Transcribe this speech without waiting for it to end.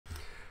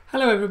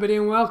Hello everybody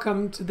and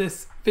welcome to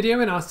this video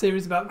in our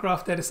series about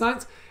graph data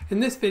science. In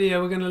this video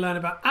we're going to learn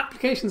about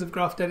applications of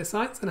graph data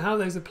science and how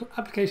those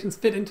applications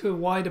fit into a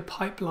wider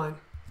pipeline.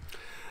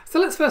 So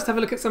let's first have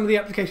a look at some of the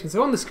applications.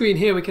 So on the screen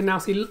here we can now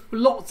see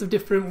lots of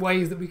different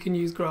ways that we can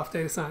use graph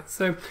data science.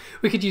 So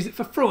we could use it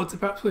for fraud, so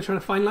perhaps we're trying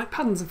to find like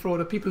patterns of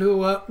fraud or people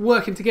who are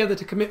working together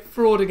to commit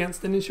fraud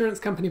against an insurance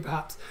company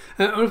perhaps.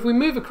 Or if we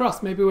move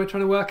across, maybe we're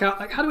trying to work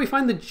out like how do we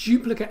find the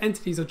duplicate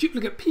entities or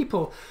duplicate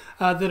people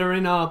that are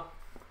in our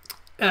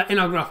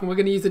graph, and we're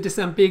going to use a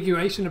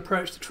disambiguation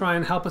approach to try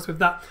and help us with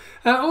that.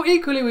 Or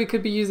equally, we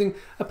could be using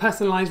a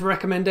personalized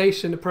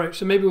recommendation approach.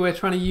 So maybe we're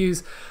trying to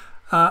use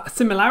a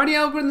similarity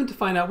algorithm to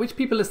find out which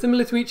people are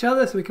similar to each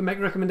other, so we can make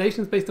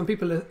recommendations based on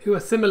people who are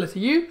similar to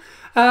you.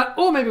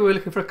 Or maybe we're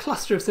looking for a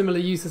cluster of similar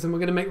users, and we're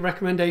going to make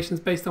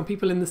recommendations based on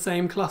people in the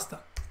same cluster.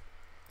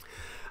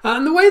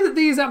 And the way that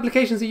these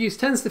applications are used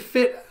tends to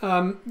fit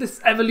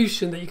this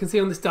evolution that you can see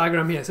on this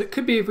diagram here. So it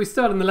could be, if we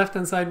start on the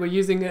left-hand side, we're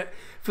using it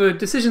for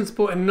decision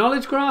support in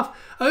knowledge graph,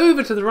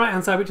 over to the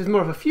right-hand side, which is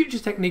more of a future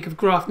technique of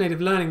graph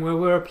native learning, where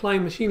we're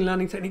applying machine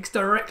learning techniques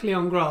directly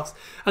on graphs.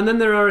 And then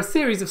there are a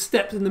series of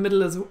steps in the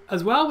middle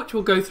as well, which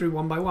we'll go through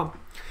one by one.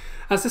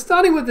 So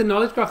starting with the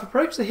knowledge graph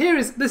approach, so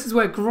this is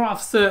where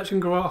graph search and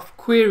graph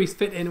queries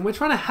fit in, and we're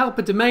trying to help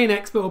a domain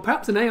expert or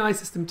perhaps an AI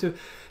system to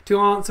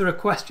answer a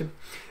question.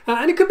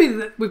 And it could be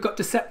that we've got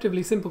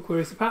deceptively simple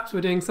queries, so perhaps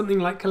we're doing something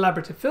like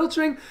collaborative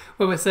filtering,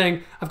 where we're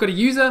saying, I've got a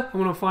user, I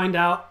want to find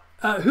out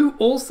who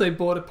also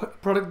bought a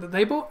product that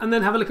they bought, and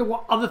then have a look at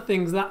what other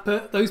things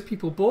those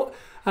people bought.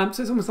 So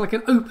it's almost like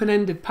an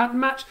open-ended pattern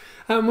match.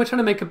 We're trying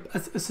to make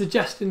a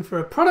suggestion for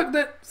a product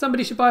that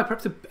somebody should buy,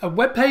 perhaps a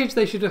web page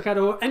they should look at,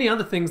 or any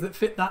other things that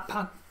fit that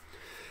pattern.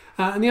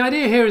 And the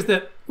idea here is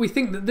that we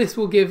think that this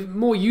will give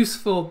more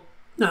useful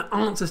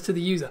answers to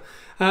the user.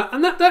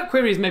 And that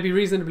query is maybe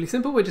reasonably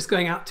simple. We're just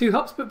going out 2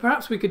 hops, but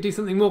perhaps we could do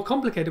something more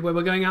complicated where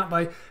we're going out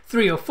by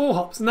 3 or 4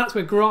 hops, and that's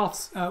where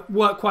graphs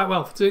work quite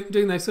well for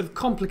doing those sort of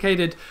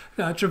complicated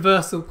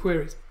traversal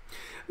queries.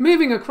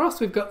 Moving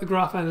across, we've got the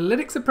graph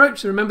analytics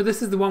approach. So remember,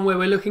 this is the one where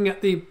we're looking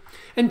at the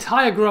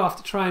entire graph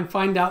to try and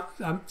find out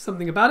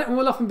something about it, and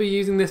we'll often be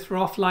using this for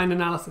offline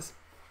analysis.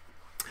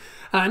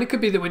 And it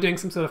could be that we're doing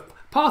some sort of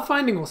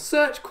pathfinding or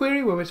search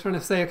query where we're trying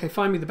to say, okay,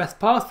 find me the best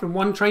path from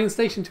one train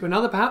station to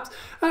another perhaps.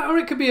 Or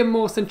it could be a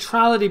more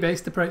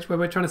centrality-based approach where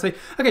we're trying to say,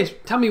 okay,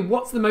 tell me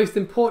what's the most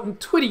important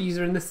Twitter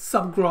user in this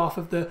subgraph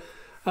of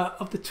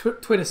the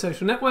Twitter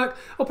social network.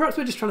 Or perhaps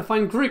we're just trying to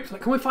find groups,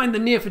 like can we find the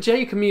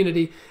Neo4j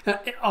community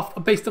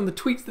based on the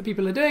tweets that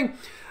people are doing.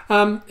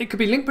 It could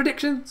be link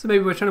prediction, so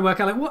maybe we're trying to work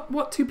out like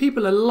what 2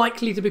 people are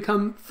likely to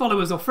become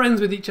followers or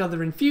friends with each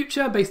other in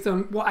future based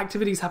on what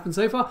activities happen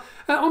so far.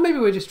 Or maybe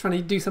we're just trying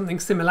to do something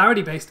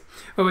similarity based,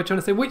 where we're trying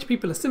to say which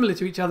people are similar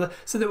to each other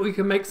so that we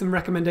can make some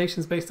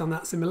recommendations based on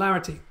that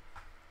similarity.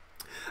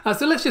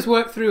 So let's just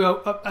work through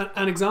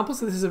an example.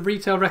 So this is a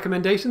retail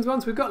recommendations one.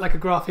 So we've got like a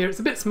graph here. It's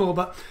a bit small,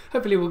 but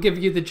hopefully we'll give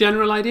you the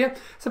general idea.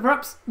 So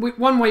perhaps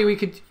one way we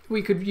could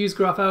use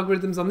graph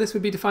algorithms on this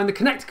would be to find the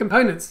connected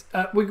components.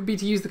 Would be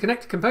to use the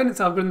connected components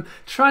algorithm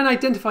to try and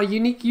identify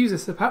unique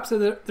users. So perhaps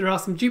there are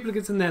some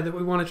duplicates in there that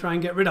we want to try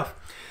and get rid of.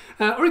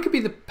 Or it could be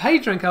the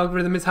PageRank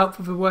algorithm is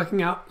helpful for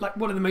working out like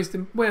where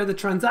are the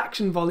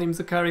transaction volumes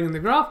occurring in the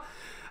graph.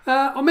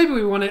 Or maybe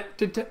we want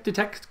to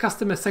detect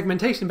customer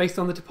segmentation based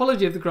on the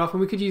topology of the graph, and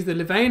we could use the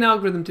Louvain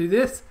algorithm to do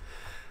this.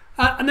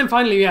 And then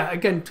finally,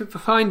 again, for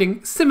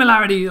finding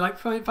similarity, like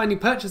finding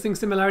purchasing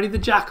similarity, the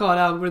Jacquard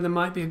algorithm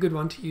might be a good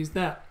one to use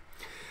there.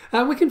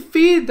 We can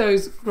feed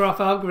those graph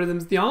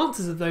algorithms, the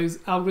answers of those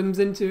algorithms,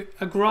 into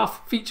a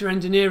graph feature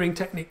engineering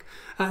technique.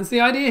 And so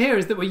the idea here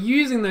is that we're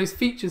using those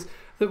features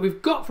that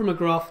we've got from a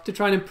graph to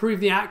try and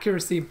improve the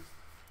accuracy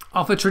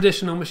of a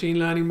traditional machine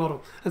learning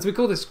model. And so we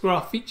call this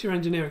graph feature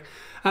engineering.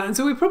 And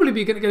so we're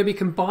probably going to be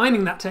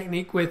combining that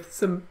technique with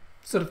some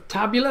sort of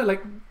tabular,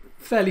 like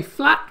fairly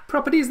flat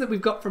properties that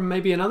we've got from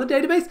maybe another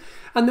database.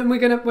 And then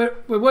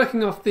we're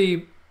working off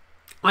the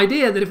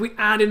idea that if we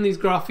add in these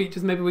graph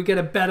features, maybe we get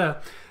a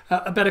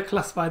better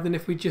classified than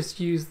if we just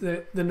use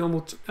the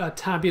normal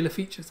tabular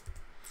features.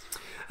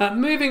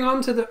 Moving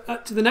on to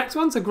the next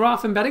one, so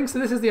graph embedding. So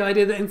this is the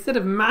idea that instead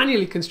of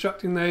manually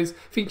constructing those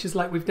features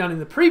like we've done in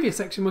the previous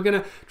section, we're going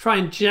to try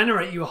and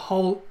generate you a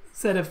whole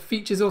set of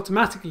features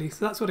automatically.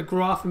 So that's what a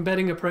graph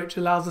embedding approach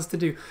allows us to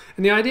do.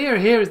 And the idea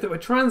here is that we're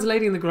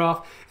translating the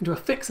graph into a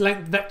fixed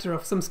length vector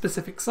of some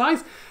specific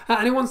size,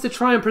 and it wants to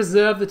try and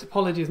preserve the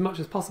topology as much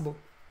as possible.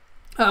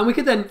 And we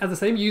could then, as I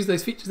say, use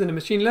those features in a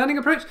machine learning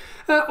approach,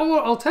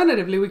 or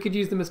alternatively, we could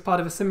use them as part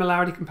of a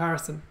similarity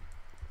comparison.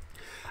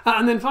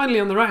 And then finally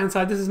on the right hand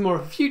side, this is more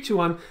of a future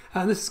one,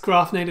 and this is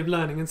graph native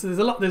learning. And so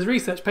there's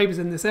research papers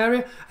in this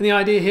area, and the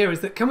idea here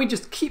is that can we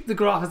just keep the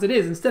graph as it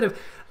is instead of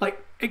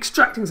like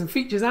extracting some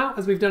features out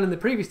as we've done in the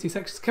previous 2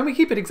 sections? Can we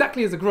keep it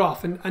exactly as a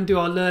graph and do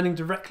our learning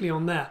directly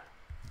on there?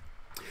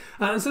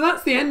 And so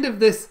that's the end of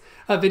this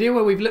video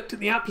where we've looked at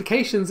the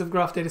applications of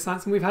graph data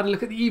science, and we've had a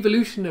look at the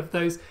evolution of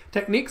those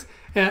techniques.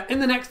 In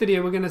the next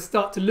video, we're going to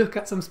start to look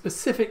at some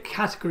specific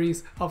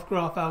categories of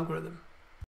graph algorithm.